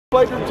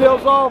Played your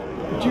tails off,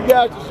 but you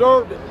guys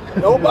deserved it.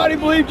 Nobody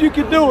believed you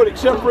could do it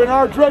except for in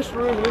our dressing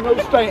room and in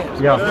those stands.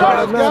 Yeah.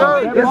 I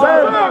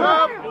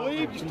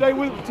believe you stay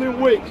with it for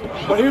 10 weeks.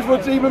 But here's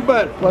what's even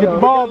better. Get the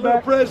ball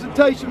back.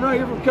 Presentation right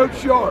here from Coach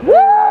Sharp.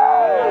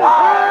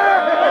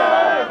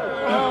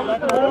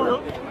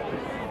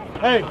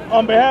 Hey,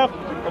 on behalf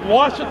of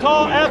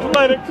Ouachita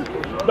Athletics,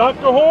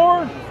 Dr.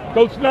 Horn,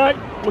 Coach Knight,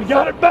 we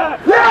got it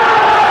back.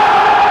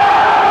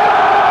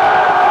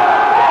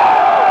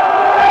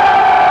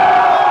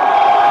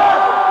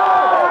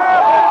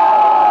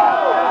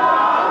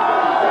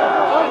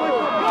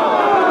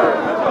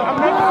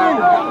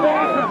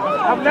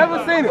 I've never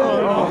seen it.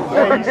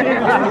 Hey, you seen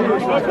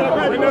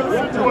another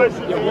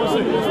situation. Yeah, we'll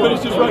see. Let's finish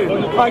this right here.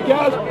 All right,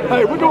 guys.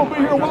 Hey, we're going to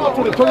be here a while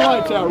till they turn the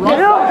lights out, right?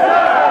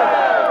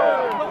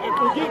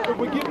 If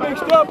we get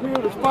mixed up here,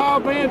 there's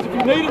 5 bands. If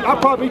you need it, I'll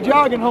probably be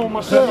jogging home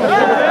myself.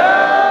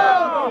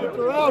 If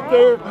they're out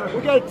there,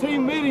 we got a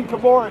team meeting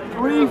tomorrow at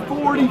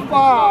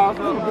 3:45.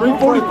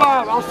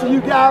 3:45. I'll see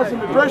you guys in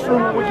the dressing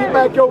room when we get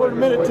back over in a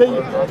minute.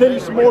 Tell you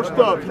some more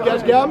stuff. You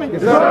guys got me?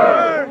 Yes,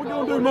 sir. What we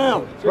gonna do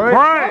now?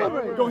 Right.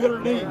 We're gonna hit our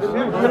knees. Hit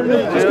our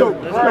knees. Let's go.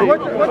 Let's go.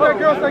 What that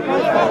girl say?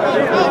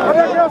 What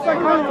that girl say?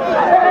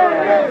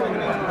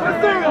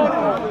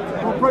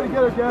 We'll pray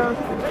together, guys.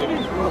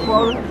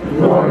 Father,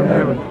 who art in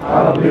heaven,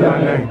 hallowed be thy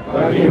name.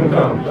 Thy kingdom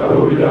come, thy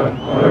will be done,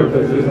 on earth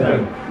as it is in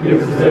heaven.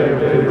 Give us this day our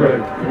daily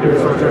bread. Forgive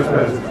us our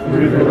trespasses, and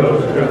forgive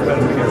those who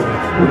trespass against us.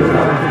 Lead us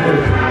not into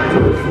temptation, but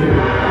deliver us from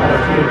evil. Thy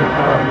kingdom,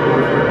 power, and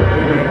glory forever.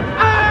 Amen.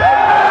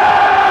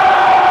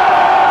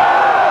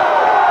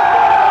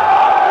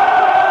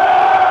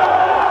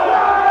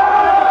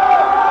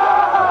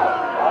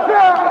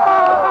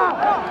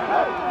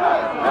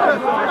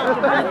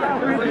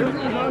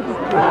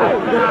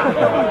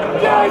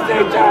 GSC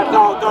Jazz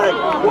on 3!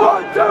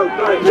 1, 2,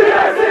 3!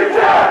 GSC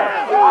Jazz!